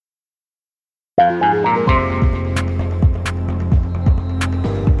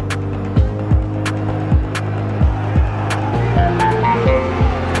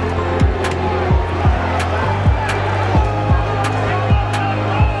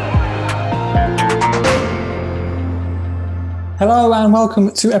Hello and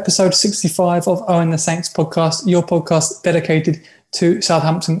welcome to episode 65 of Owen the Saints podcast, your podcast dedicated to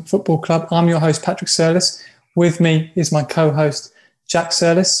Southampton Football Club. I'm your host, Patrick Surlis. With me is my co-host, Jack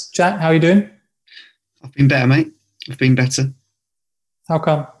Surlis. Jack, how are you doing? I've been better, mate. I've been better. How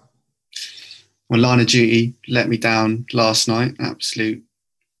come? My line of duty let me down last night. Absolute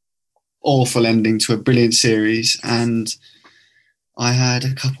awful ending to a brilliant series. And I had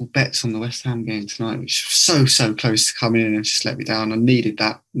a couple bets on the West Ham game tonight, which was so close to coming in and just let me down. I needed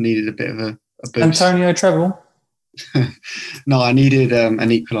that. Needed a bit of a boost. Antonio treble? No, I needed an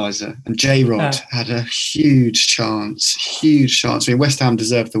equaliser. And J-Rod had a huge chance. I mean, West Ham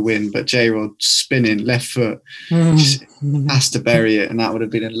deserved the win, but J-Rod spinning, left foot, just has to bury it. And that would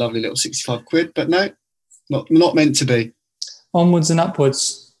have been a lovely little 65 quid. But no, not meant to be. Onwards and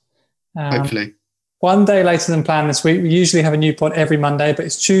upwards. Hopefully. One day later than planned this week. We usually have a new pod every Monday, but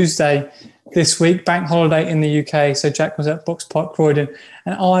it's Tuesday this week, bank holiday in the UK. So Jack was at Box Park, Croydon,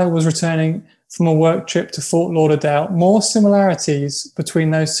 and I was returning from a work trip to Fort Lauderdale. More similarities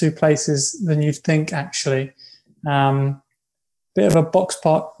between those two places than you'd think, actually. Bit of a Box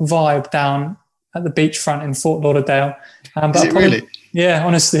Park vibe down at the beachfront in Fort Lauderdale. Is it really? Yeah,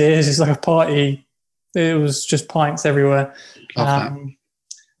 honestly, it is. It's like a party. It was just pints everywhere.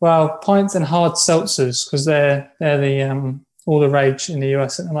 Well, pints and hard seltzers, because they're the all the rage in the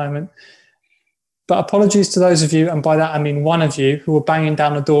US at the moment. But apologies to those of you, and by that I mean one of you, who were banging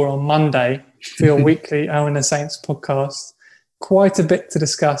down the door on Monday for your weekly Owen the Saints podcast. Quite a bit to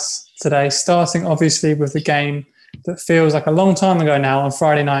discuss today, starting obviously with the game that feels like a long time ago now on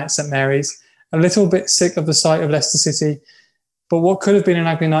Friday night at St Mary's. A little bit sick of the sight of Leicester City, but what could have been an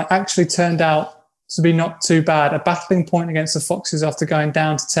ugly night actually turned out to be not too bad. A battling point against the Foxes after going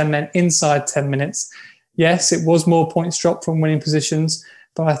down to 10 men inside 10 minutes. Yes, it was more points dropped from winning positions,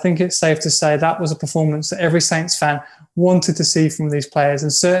 but I think it's safe to say that was a performance that every Saints fan wanted to see from these players,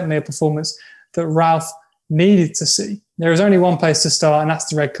 and certainly a performance that Ralph needed to see. There is only one place to start, and that's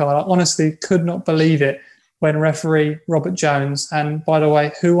the red card. I honestly could not believe it when referee Robert Jones, and by the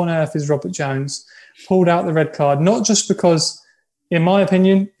way, who on earth is Robert Jones, pulled out the red card, not just because, in my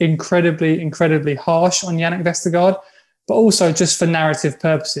opinion, incredibly harsh on Yannick Vestergaard, but also just for narrative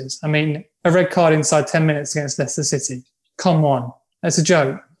purposes. I mean, a red card inside 10 minutes against Leicester City. Come on. That's a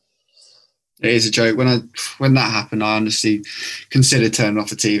joke. It is a joke. When that happened, I honestly considered turning off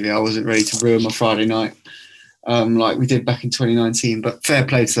the TV. I wasn't ready to ruin my Friday night like we did back in 2019. But fair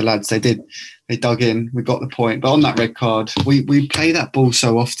play to the lads. They dug in. We got the point. But on that red card, we play that ball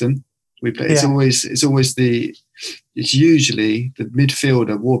so often. It's usually the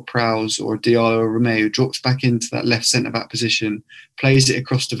midfielder, Ward-Prowse or Diallo or Romeo, who drops back into that left centre-back position, plays it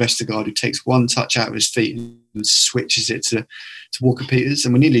across to Vestergaard, who takes one touch out of his feet and switches it to Walker-Peters.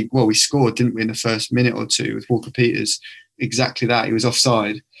 And we scored, didn't we, in the first minute or two with Walker-Peters? Exactly that. He was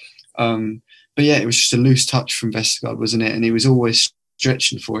offside. But yeah, it was just a loose touch from Vestergaard, wasn't it? And he was always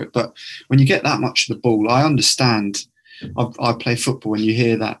stretching for it. But when you get that much of the ball, I understand. I play football and you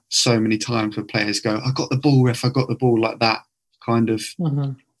hear that so many times where players go, I got the ball, ref, I got the ball, like that kind of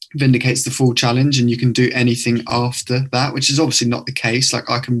vindicates the full challenge, and you can do anything after that, which is obviously not the case.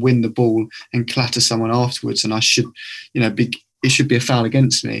 Like, I can win the ball and clatter someone afterwards and I should, it should be a foul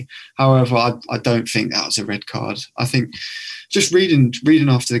against me. However, I don't think that was a red card. I think just reading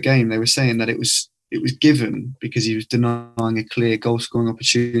after the game, they were saying that it was given because he was denying a clear goal scoring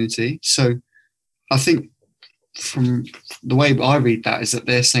opportunity. So I think, from the way I read that, is that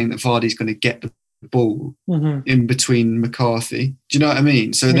they're saying that Vardy's going to get the ball in between McCarthy. Do you know what I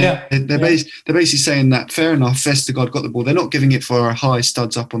mean? So they're basically saying that, fair enough, Vestergaard got the ball. They're not giving it for a high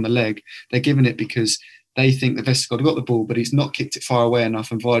studs up on the leg. They're giving it because they think that Vestergaard got the ball, but he's not kicked it far away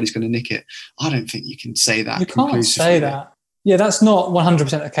enough and Vardy's going to nick it. I don't think you can say that. You can't say that. Yeah, that's not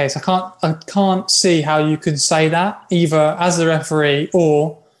 100% the case. I can't see how you could say that, either as a referee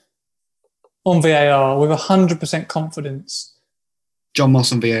or on VAR with 100% confidence. John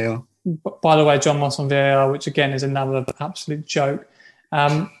Moss on VAR. By the way, John Moss on VAR, which again is another absolute joke.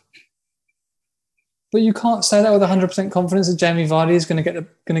 But you can't say that with 100% confidence that Jamie Vardy is going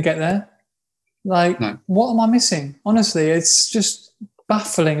to get there. Like, no. What am I missing? Honestly, it's just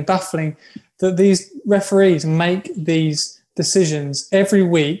baffling that these referees make these decisions every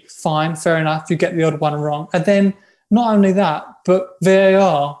week. Fine, fair enough, you get the odd one wrong. And then not only that, but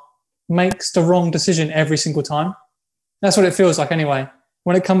VAR makes the wrong decision every single time. That's what it feels like anyway.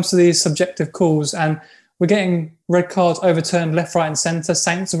 When it comes to these subjective calls, and we're getting red cards overturned left, right and centre.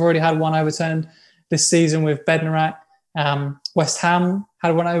 Saints have already had one overturned this season with Bednarak. West Ham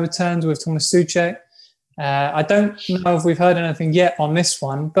had one overturned with Thomas Soucek. I don't know if we've heard anything yet on this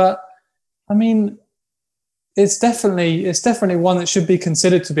one, but I mean, it's definitely one that should be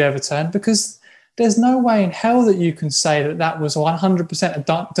considered to be overturned, because there's no way in hell that you can say that was 100%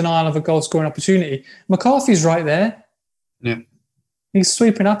 a denial of a goal scoring opportunity. McCarthy's right there. Yeah. He's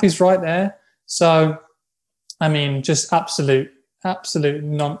sweeping up. He's right there. So, I mean, just absolute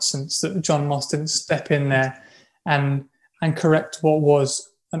nonsense that John Moss didn't step in there and correct what was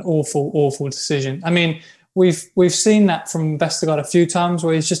an awful decision. I mean, we've seen that from Vestergaard a few times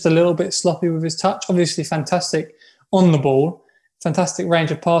where he's just a little bit sloppy with his touch. Obviously, fantastic on the ball, fantastic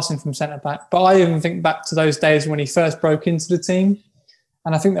range of passing from centre-back. But I even think back to those days when he first broke into the team.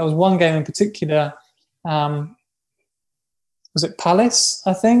 And I think there was one game in particular, was it Palace,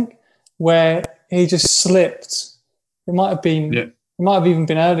 I think, where he just slipped. It might have even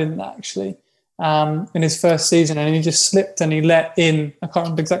been earlier than that, actually, in his first season. And he just slipped and he let in, I can't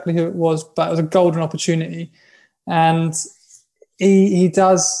remember exactly who it was, but it was a golden opportunity. And he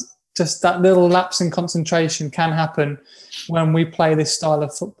does, just that little lapse in concentration can happen when we play this style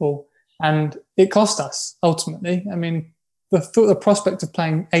of football. And it cost us, ultimately. I mean, the prospect of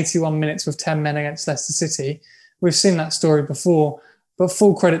playing 81 minutes with 10 men against Leicester City, we've seen that story before, but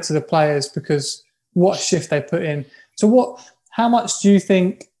full credit to the players, because what shift they put in. So how much do you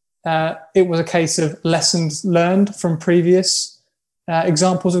think it was a case of lessons learned from previous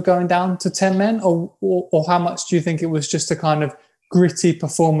examples of going down to 10 men, or how much do you think it was just a kind of gritty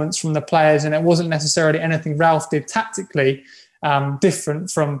performance from the players, and it wasn't necessarily anything Ralph did tactically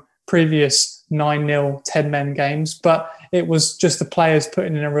different from previous 9-0, 10-men games, but it was just the players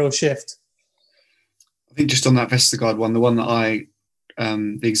putting in a real shift? I think just on that Vestergaard one, the one that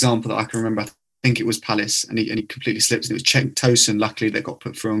the example that I can remember, I think it was Palace, and he completely slipped, and it was Cenk Tosun, luckily, that got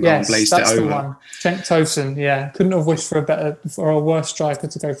put through on goal and blazed it over. Yes, that's the one. Cenk Tosun, yeah. Couldn't have wished for a worse striker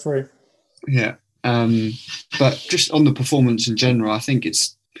to go through. Yeah. But just on the performance in general, I think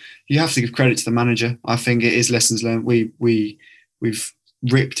you have to give credit to the manager. I think it is lessons learned. We've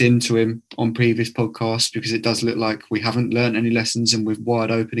ripped into him on previous podcasts because it does look like we haven't learned any lessons, and we're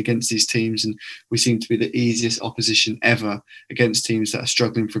wide open against these teams, and we seem to be the easiest opposition ever against teams that are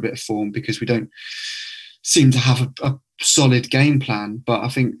struggling for a bit of form, because we don't seem to have a solid game plan. But I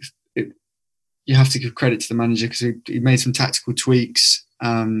think you have to give credit to the manager, because he made some tactical tweaks.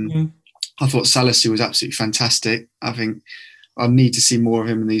 I thought Salisu was absolutely fantastic. I think I need to see more of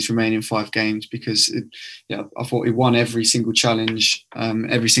him in these remaining 5 games, because I thought he won every single challenge,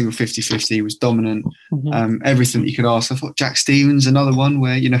 every single 50-50. He was dominant, everything that you could ask. I thought Jack Stevens, another one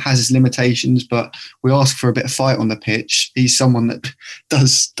where, has his limitations, but we ask for a bit of fight on the pitch. He's someone that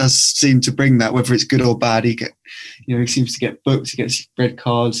does seem to bring that, whether it's good or bad. He seems to get booked, he gets red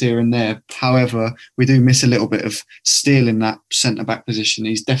cards here and there. However, we do miss a little bit of steel in that centre-back position.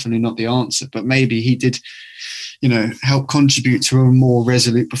 He's definitely not the answer, but maybe he did help contribute to a more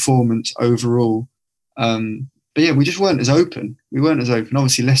resolute performance overall. But yeah, we just weren't as open.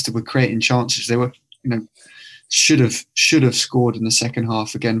 Obviously, Leicester were creating chances. They were, should have scored in the second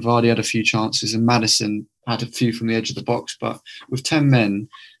half. Again, Vardy had a few chances and Maddison had a few from the edge of the box. But with 10 men,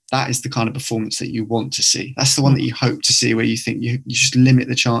 that is the kind of performance that you want to see. That's the one that you hope to see, where you think you just limit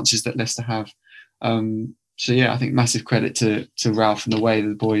the chances that Leicester have. So yeah, I think massive credit to Ralph and the way that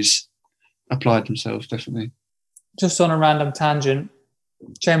the boys applied themselves, definitely. Just on a random tangent,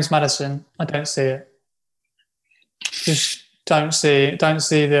 James Maddison, I don't see it. Just don't see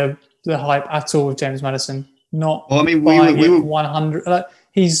the hype at all with James Maddison. Not. Well, I mean, we were 100.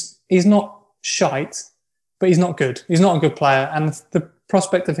 He's not shite, but he's not good. He's not a good player, and the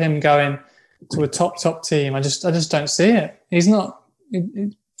prospect of him going to a top team, I just don't see it. He's not.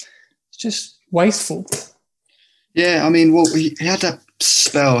 It's just wasteful. Yeah, I mean, he had that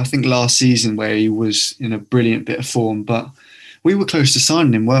spell, I think, last season where he was in a brilliant bit of form, but we were close to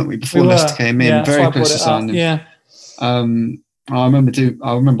signing him, weren't we? Before Leicester came in, very close to signing him. Yeah. I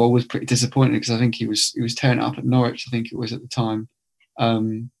remember I was pretty disappointed, because I think he was tearing it up at Norwich, I think it was at the time.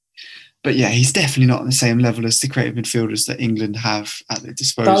 But yeah, he's definitely not on the same level as the creative midfielders that England have at their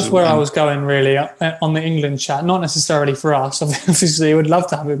disposal. That's where I was going, really, on the England chat. Not necessarily for us. Obviously, I would love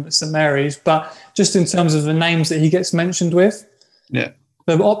to have him at St Mary's, but just in terms of the names that he gets mentioned with. Yeah.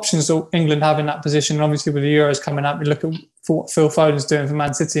 The options that England have in that position, and obviously with the Euros coming up, you look at what Phil Foden's doing for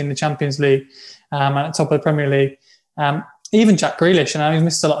Man City in the Champions League and at the top of the Premier League. Even Jack Grealish, he's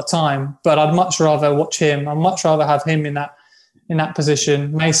missed a lot of time, but I'd much rather watch him. I'd much rather have him in that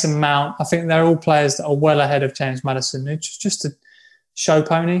position. Mason Mount, I think they're all players that are well ahead of James Maddison. It's just a show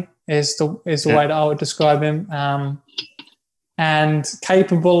pony is the way that I would describe him, and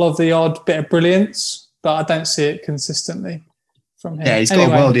capable of the odd bit of brilliance, but I don't see it consistently from him. Yeah, he's got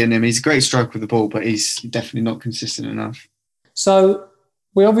a world in him. He's a great striker with the ball, but he's definitely not consistent enough. So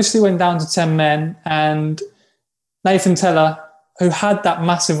we obviously went down to 10 men, and Nathan Tella, who had that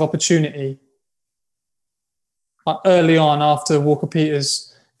massive opportunity early on after Walker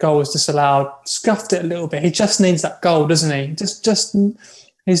Peters' goal was disallowed, scuffed it a little bit. He just needs that goal, doesn't he? Just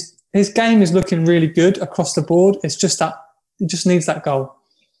his game is looking really good across the board. It's just that he just needs that goal.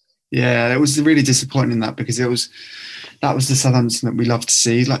 Yeah, it was really disappointing that because that was the Southampton that we love to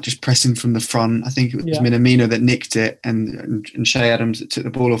see, like just pressing from the front. I think it was Minamino that nicked it and Shay Adams that took the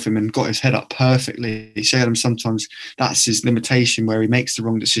ball off him and got his head up perfectly. Shay Adams, sometimes that's his limitation where he makes the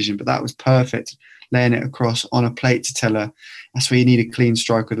wrong decision, but that was perfect, laying it across on a plate to Teller. That's where you need a clean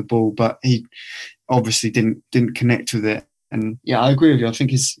strike of the ball, but he obviously didn't connect with it. And yeah, I agree with you. I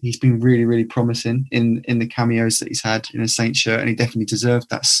think he's been really, really promising in the cameos that he's had in a Saints shirt, and he definitely deserved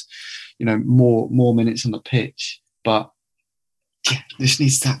that, more minutes on the pitch. But yeah, just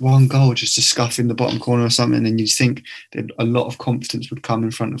needs that one goal just to scuff in the bottom corner or something, and you think that a lot of confidence would come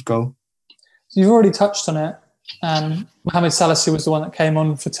in front of goal. So you've already touched on it. Mohamed Salisu was the one that came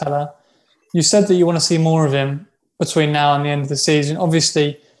on for Teller. You said that you want to see more of him between now and the end of the season.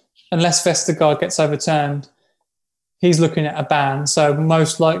 Obviously, unless Vestergaard gets overturned, he's looking at a ban, so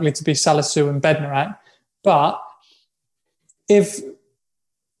most likely to be Salisu and Bednarak. But if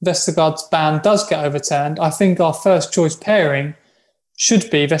Vestergaard's ban does get overturned, I think our first choice pairing should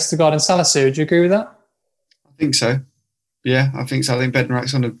be Vestergaard and Salisu. Do you agree with that? I think so. Yeah, I think so. I think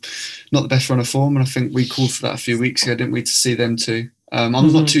Bednarak's on not the best run of form, and I think we called for that a few weeks ago, didn't we, to see them too. I'm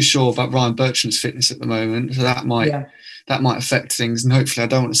not too sure about Ryan Bertrand's fitness at the moment, so that might affect things, and hopefully I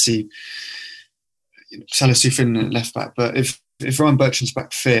don't want to see Salisu Finland at left back, but if Ryan Bertrand's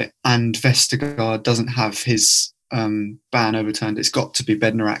back fit and Vestergaard doesn't have his ban overturned, it's got to be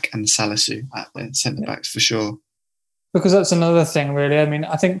Bednarak and Salisu at the centre backs for sure. Because that's another thing, really. I mean,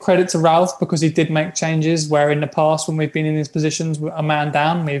 I think credit to Ralph because he did make changes where in the past when we've been in these positions, a man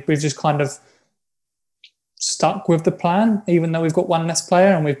down, we've just kind of stuck with the plan, even though we've got one less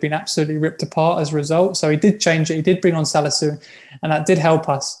player and we've been absolutely ripped apart as a result. So he did change it. He did bring on Salisu, and that did help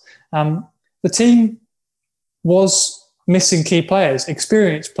us. The team was missing key players,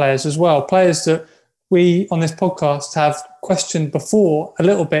 experienced players as well, players that we on this podcast have questioned before a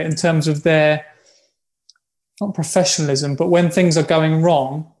little bit in terms of their, not professionalism, but when things are going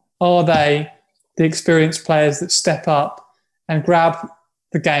wrong, are they the experienced players that step up and grab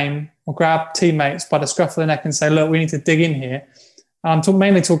the game or grab teammates by the scruff of the neck and say, look, we need to dig in here. I'm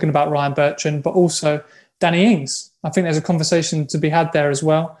mainly talking about Ryan Bertrand, but also Danny Ings. I think there's a conversation to be had there as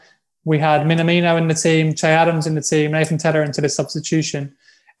well. We had Minamino in the team, Che Adams in the team, Nathan Tedder into the substitution,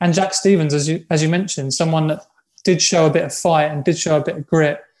 and Jack Stevens, as you mentioned, someone that did show a bit of fight and did show a bit of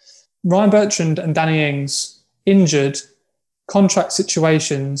grit. Ryan Bertrand and Danny Ings, injured, contract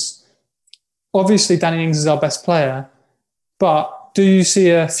situations. Obviously, Danny Ings is our best player, but do you see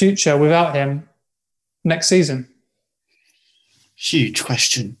a future without him next season? Huge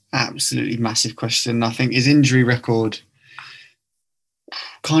question. Absolutely massive question. I think his injury record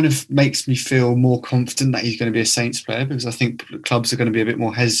kind of makes me feel more confident that he's going to be a Saints player, because I think clubs are going to be a bit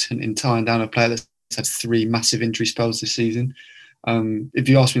more hesitant in tying down a player that's had 3 massive injury spells this season. If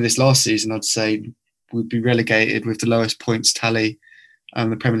you asked me this last season, I'd say we'd be relegated with the lowest points tally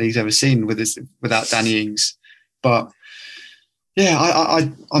the Premier League's ever seen without Danny Ings. But yeah,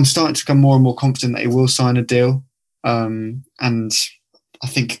 I'm starting to become more and more confident that he will sign a deal. And I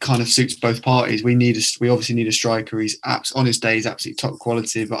think it kind of suits both parties. We obviously need a striker. He's on his day, he's absolutely top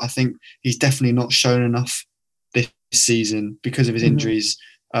quality, but I think he's definitely not shown enough this season because of his injuries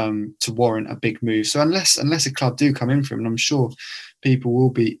to warrant a big move. So unless a club do come in for him, and I'm sure people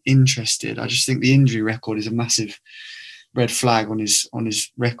will be interested, I just think the injury record is a massive red flag on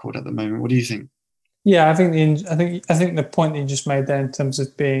his record at the moment. What do you think? Yeah, I think the point that you just made there in terms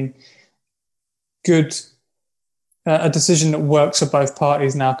of being good. A decision that works for both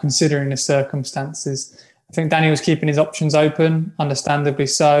parties now, considering the circumstances. I think Danny was keeping his options open, understandably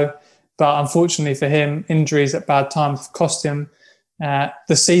so. But unfortunately for him, injuries at bad times have cost him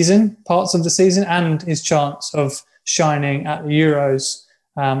parts of the season, and his chance of shining at the Euros,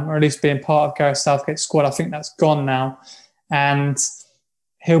 or at least being part of Gareth Southgate's squad. I think that's gone now. And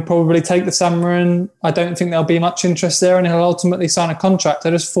he'll probably take the summer, and I don't think there'll be much interest there, and he'll ultimately sign a contract. I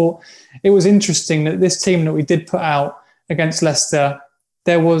just thought it was interesting that this team that we did put out against Leicester,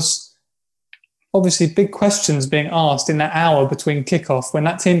 there was obviously big questions being asked in that hour between kickoff when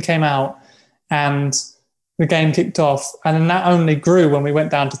that team came out and the game kicked off. And then that only grew when we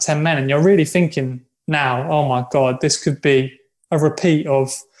went down to 10 men. And you're really thinking now, oh my God, this could be a repeat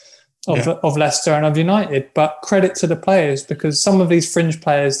of Leicester and of United. But credit to the players, because some of these fringe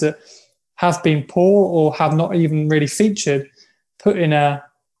players that have been poor or have not even really featured put in a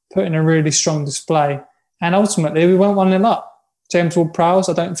really strong display. And ultimately, we went 1-0 up. James Ward-Prowse,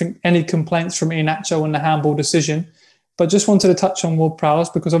 I don't think any complaints from Iheanacho on the handball decision, but just wanted to touch on Ward-Prowse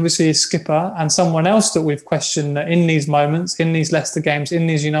because obviously he's skipper and someone else that we've questioned that in these moments, in these Leicester games, in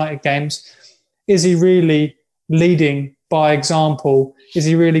these United games, is he really leading by example? Is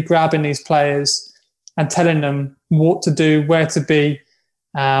he really grabbing these players and telling them what to do, where to be?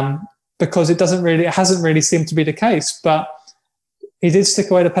 Because it hasn't really seemed to be the case. But he did stick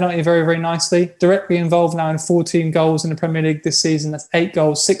away the penalty very, very nicely. Directly involved now in 14 goals in the Premier League this season. That's 8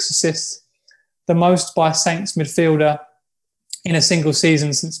 goals, 6 assists. The most by a Saints midfielder in a single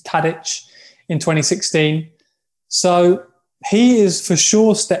season since Tadic in 2016. So he is for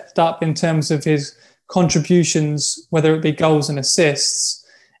sure stepped up in terms of his contributions, whether it be goals and assists.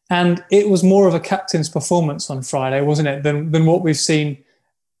 And it was more of a captain's performance on Friday, wasn't it, than what we've seen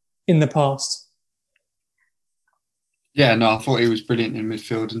in the past. Yeah, no, I thought he was brilliant in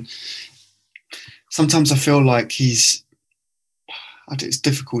midfield. And sometimes I feel like it's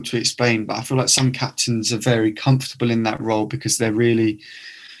difficult to explain, but I feel like some captains are very comfortable in that role because they're really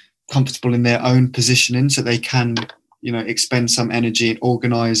comfortable in their own positioning, so they can, expend some energy in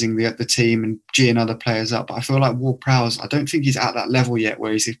organising the team and geeing other players up. But I feel like Ward-Prowse, I don't think he's at that level yet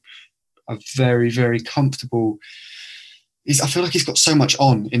where he's a very, very comfortable. I feel like he's got so much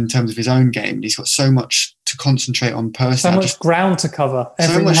on in terms of his own game. He's got so much to concentrate on personally. So much ground to cover.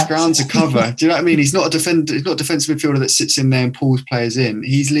 So much ground to cover. Do you know what I mean? He's not a defender. He's not a defensive midfielder that sits in there and pulls players in.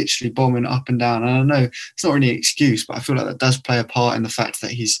 He's literally bombing up and down. And I know it's not really an excuse, but I feel like that does play a part in the fact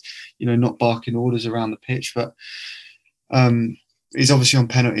that he's, not barking orders around the pitch. But he's obviously on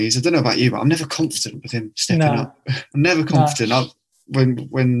penalties. I don't know about you, but I'm never confident with him stepping up. I'm never confident. No. When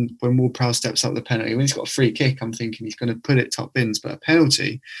Ward-Prowse steps up the penalty, when he's got a free kick, I'm thinking he's going to put it top bins. But a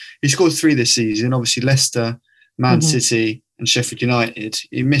penalty, he scored 3 this season. Obviously, Leicester, Man City, and Sheffield United.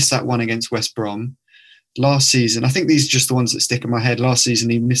 He missed that one against West Brom. Last season, I think these are just the ones that stick in my head. Last season,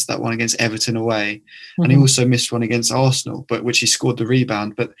 he missed that one against Everton away, and he also missed one against Arsenal, but which he scored the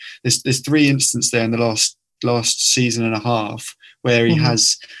rebound. But there's 3 instances there in the last season and a half where he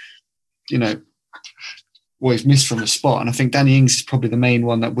has, he's missed from a spot. And I think Danny Ings is probably the main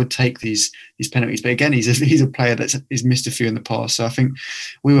one that would take these penalties. But again, he's a player he's missed a few in the past. So I think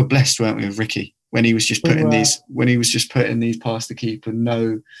we were blessed, weren't we, with Ricky, when he was just putting these past the keeper,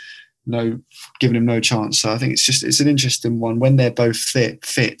 no, giving him no chance. So I think it's an interesting one. When they're both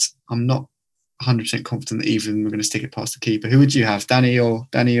fit, I'm not 100% confident that either of them are going to stick it past the keeper. Who would you have, Danny or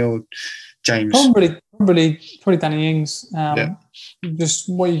James? Probably Danny Ings. Just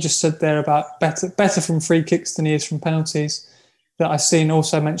what you just said there about better from free kicks than he is from penalties, that I've seen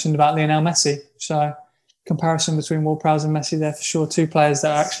also mentioned about Lionel Messi. So comparison between Ward-Prowse and Messi there for sure. 2 players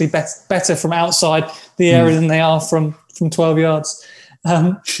that are actually better from outside the area than they are from 12 yards.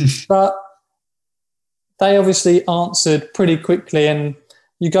 But they obviously answered pretty quickly, and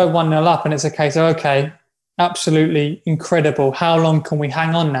you go 1-0 up and it's a case of, okay, absolutely incredible. How long can we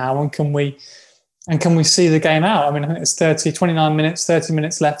hang on now, and can we see the game out? I mean, I think it's 29 minutes, 30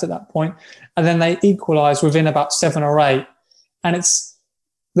 minutes left at that point. And then they equalise within about 7 or 8. And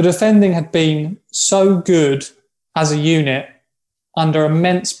the defending had been so good as a unit under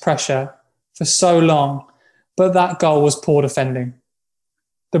immense pressure for so long, but that goal was poor defending.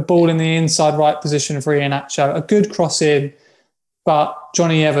 The ball in the inside right position for Iheanacho, a good cross in, but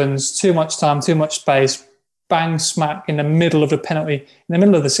Johnny Evans, too much time, too much space, bang smack in the middle of the penalty, in the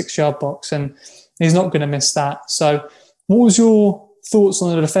middle of the 6-yard box, and he's not going to miss that. So what was your thoughts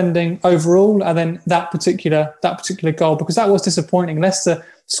on the defending overall, and then that particular goal? Because that was disappointing. Leicester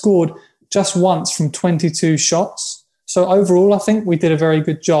scored just once from 22 shots. So overall, I think we did a very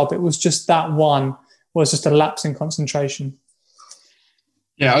good job. It was just that one was just a lapse in concentration.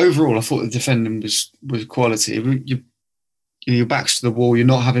 Yeah, overall, I thought the defending was quality. Your back's to the wall. You're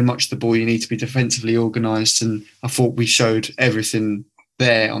not having much of the ball. You need to be defensively organised, and I thought we showed everything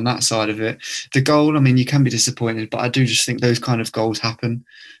there on that side of it. The goal, I mean, you can be disappointed, but I do just think those kind of goals happen.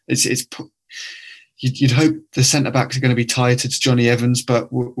 You'd hope the centre backs are going to be tighter to Johnny Evans,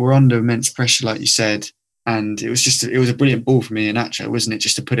 but we're under immense pressure, like you said. And it was a brilliant ball from Iheanacho, wasn't it?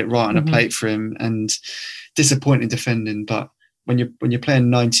 Just to put it right on a plate for him, and disappointing defending, but when you're playing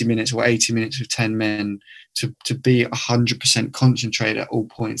 90 minutes or 80 minutes with 10 men, to be 100% concentrated at all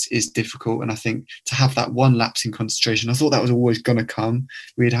points is difficult. And I think to have that one lapse in concentration, I thought that was always going to come.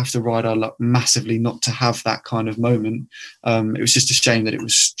 We'd have to ride our luck massively not to have that kind of moment. It was just a shame that it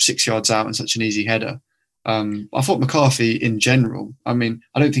was 6 yards out and such an easy header. I thought McCarthy in general, I mean,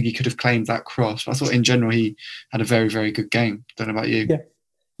 I don't think he could have claimed that cross, but I thought in general he had a very, very good game. Don't know about you. Yeah,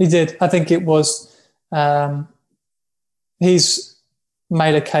 he did. I think it was... he's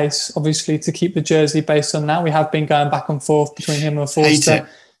made a case, obviously, to keep the jersey based on that. We have been going back and forth between him and Forster. Hate it.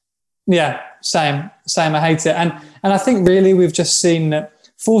 Yeah, same. I hate it. And I think really we've just seen that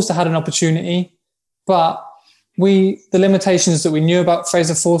Forster had an opportunity, but the limitations that we knew about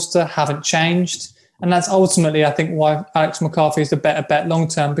Fraser Forster haven't changed. And that's ultimately, I think, why Alex McCarthy is the better bet long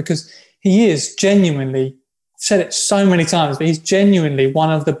term, because he is genuinely, I've said it so many times, but he's genuinely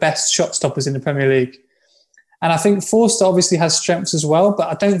one of the best shot stoppers in the Premier League. And I think Forster obviously has strengths as well, but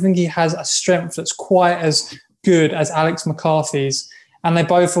I don't think he has a strength that's quite as good as Alex McCarthy's. And they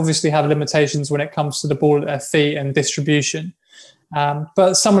both obviously have limitations when it comes to the ball at their feet and distribution.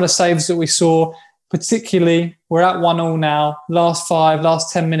 But some of the saves that we saw, particularly, we're at 1-1 now,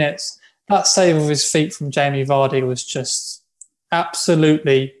 last 10 minutes, that save of his feet from Jamie Vardy was just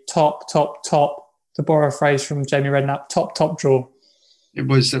absolutely top, to borrow a phrase from Jamie Redknapp, top draw. It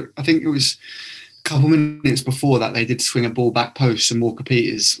was, I think it was a couple minutes before that they did swing a ball back post, and Walker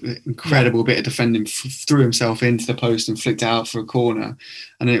Peters, incredible bit of defending, threw himself into the post and flicked it out for a corner.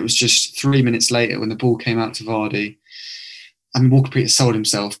 And then it was just 3 minutes later when the ball came out to Vardy. I mean, Walker Peters sold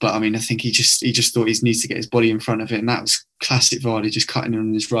himself, but I mean, I think he just thought he needs to get his body in front of it, and that was classic Vardy, just cutting in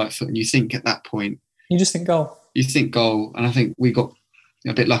on his right foot. And you think at that point, you just think goal. You think goal, and I think we got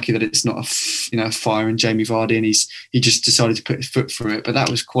a bit lucky that it's not a fire in Jamie Vardy, and he just decided to put his foot through it. But that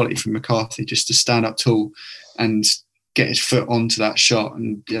was quality from McCarthy, just to stand up tall and get his foot onto that shot,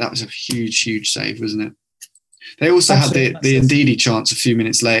 and yeah, that was a huge save, wasn't it? They also had the Ndidi chance a few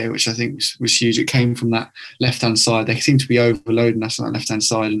minutes later, which I think was huge. It came from that left-hand side. They seemed to be overloading us on that left-hand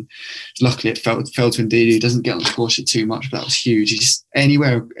side, and luckily it fell to Ndidi. He doesn't get on the score sheet too much, but that was huge. He just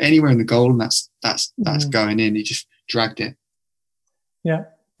anywhere in the goal, and that's going in. He just dragged it. Yeah,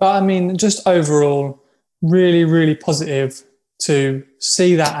 but I mean, just overall, really positive to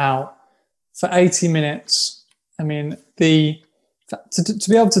see that out for 80 minutes. I mean, to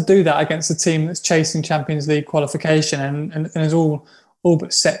be able to do that against a team that's chasing Champions League qualification and is all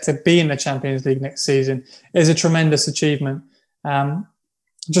but set to be in the Champions League next season is a tremendous achievement.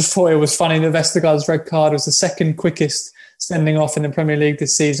 Just thought it was funny that Vestergaard's red card was the second quickest sending off in the Premier League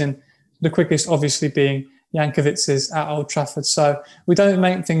this season, the quickest obviously being Jankovic's at Old Trafford. So we don't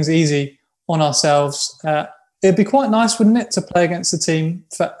make things easy on ourselves. It'd be quite nice, wouldn't it, to play against a team,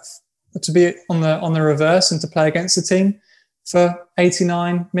 to be on the reverse and to play against a team for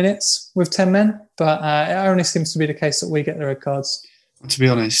 89 minutes with 10 men, but it only seems to be the case that we get the red cards. To be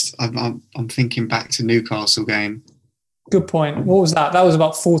honest, I'm thinking back to Newcastle game. Good point. What was that? That was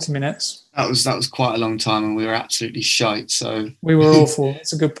about 40 minutes. That was quite a long time, and we were absolutely shite. So we were awful.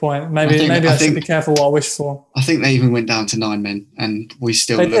 That's a good point. Maybe I should be careful what I wish for. I think they even went down to 9 men, and we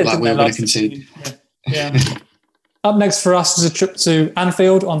still looked like we were going to concede. Yeah. Up next for us is a trip to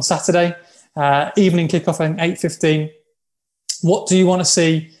Anfield on Saturday, evening kickoff at 8:15. What do you want to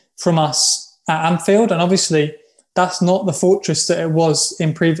see from us at Anfield? And obviously, that's not the fortress that it was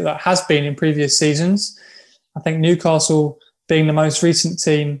that has been in previous seasons. I think Newcastle being the most recent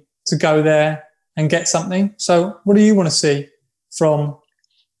team to go there and get something. So, what do you want to see from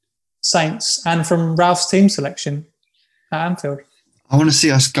Saints and from Ralph's team selection at Anfield? I want to see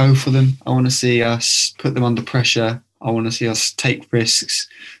us go for them. I want to see us put them under pressure. I want to see us take risks.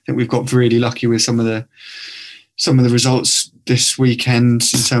 I think we've got really lucky with some of the results this weekend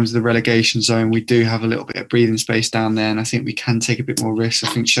in terms of the relegation zone. We do have a little bit of breathing space down there, and I think we can take a bit more risk. I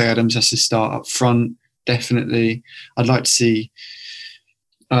think Shea Adams has to start up front, definitely. I'd like to see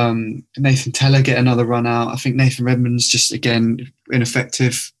Nathan Teller get another run out. I think Nathan Redmond's just, again,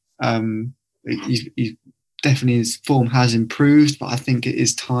 ineffective. He definitely, his form has improved, but I think it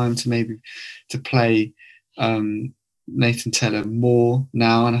is time to play Nathan Teller more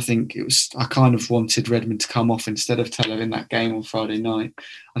now, and I think I kind of wanted Redmond to come off instead of Teller in that game on Friday night.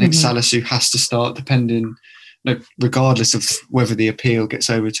 I think Salisu has to start, regardless of whether the appeal gets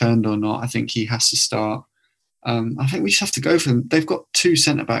overturned or not. I think he has to start. I think we just have to go for them. They've got 2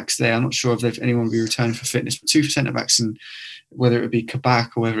 centre-backs there. I'm not sure if anyone will be returning for fitness, but 2 centre-backs, and whether it be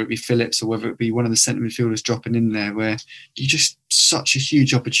Kabak or whether it be Phillips or whether it be one of the centre midfielders dropping in there, where you just such a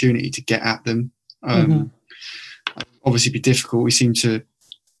huge opportunity to get at them. Obviously be difficult. We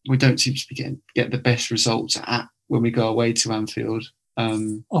don't seem to be get the best results when we go away to Anfield.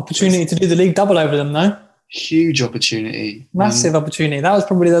 Opportunity to do the league double over them, though. Huge opportunity. Massive opportunity. That was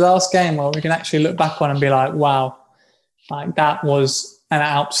probably the last game where we can actually look back on and be like, wow, like that was an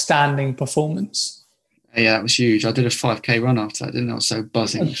outstanding performance. Yeah, that was huge. I did a 5K run after that, didn't I? I was so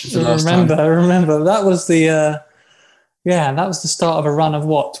buzzing. I remember. That was that was the start of a run of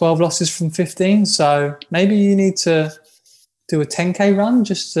 12 losses from 15. So maybe you need to do a 10K run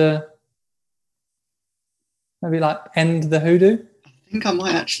just to maybe end the hoodoo. think I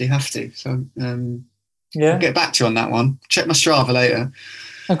might actually have to. So Yeah. I'll get back to you on that one. Check my Strava later.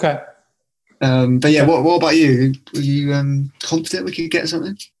 Okay. But yeah, what about you? Were you confident we could get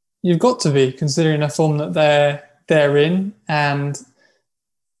something? You've got to be, considering the form that they're in, and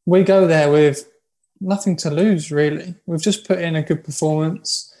we go there with nothing to lose, really. We've just put in a good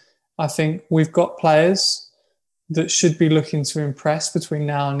performance. I think we've got players that should be looking to impress between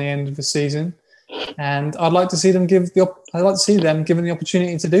now and the end of the season, and I'd like to see them given the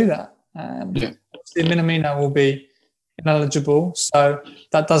opportunity to do that. Minamino will be ineligible, so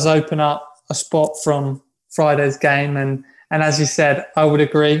that does open up a spot from Friday's game. And as you said, I would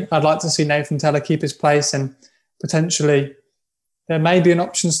agree. I'd like to see Nathan Teller keep his place, and potentially there may be an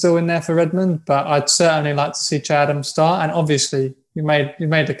option still in there for Redmond, but I'd certainly like to see Che Adams start. And obviously, you made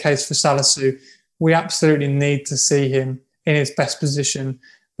the case for Salisu. We absolutely need to see him in his best position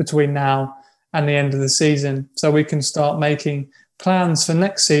between now and the end of the season, so we can start making plans for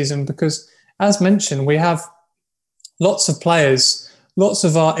next season. Because, as mentioned, we have lots of players, lots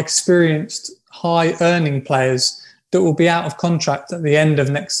of our experienced, high-earning players that will be out of contract at the end of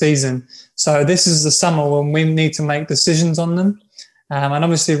next season. So this is the summer when we need to make decisions on them. And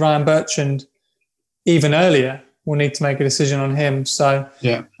obviously Ryan Bertrand, even earlier, will need to make a decision on him. So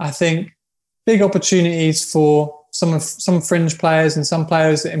I think big opportunities for some fringe players and some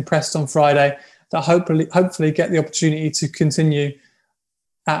players that impressed on Friday that hopefully get the opportunity to continue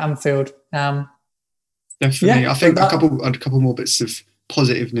at Anfield. Definitely. I think a couple more bits of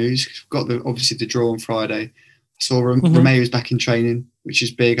positive news. We've got obviously the draw on Friday. I saw Romeo's back in training, which is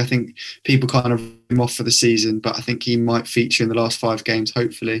big. I think people kind of him off for the season, but I think he might feature in the last 5 games,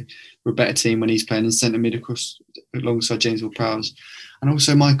 hopefully. We're a better team when he's playing in centre mid alongside James Ward-Prowse. And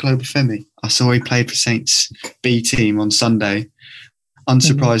also Michael Obafemi. I saw he played for Saints B team on Sunday.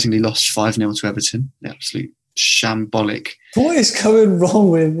 Unsurprisingly lost 5-0 to Everton. The absolute shambolic. What is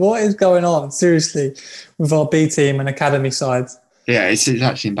going on, seriously, with our B team and academy sides? Yeah, it's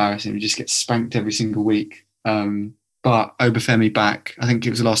actually embarrassing. We just get spanked every single week. But Obafemi back, I think it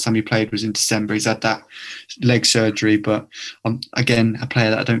was the last time he played was in December. He's had that leg surgery, but again, a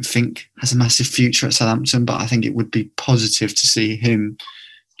player that I don't think has a massive future at Southampton, but I think it would be positive to see him,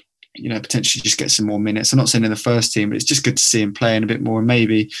 potentially just get some more minutes. I'm not saying in the first team, but it's just good to see him playing a bit more. And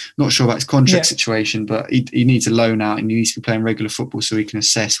maybe, not sure about his contract situation, but he needs a loan out and he needs to be playing regular football so he can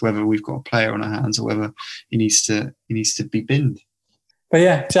assess whether we've got a player on our hands or whether he needs to be binned. But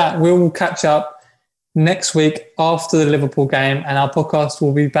yeah, Jack, we will catch up next week after the Liverpool game, and our podcast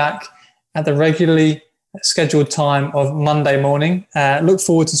will be back at the regularly scheduled time of Monday morning. Look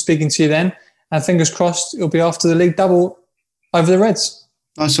forward to speaking to you then, and fingers crossed it'll be after the league double over the Reds.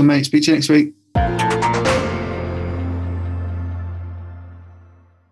 Nice one, mate. Speak to you next week.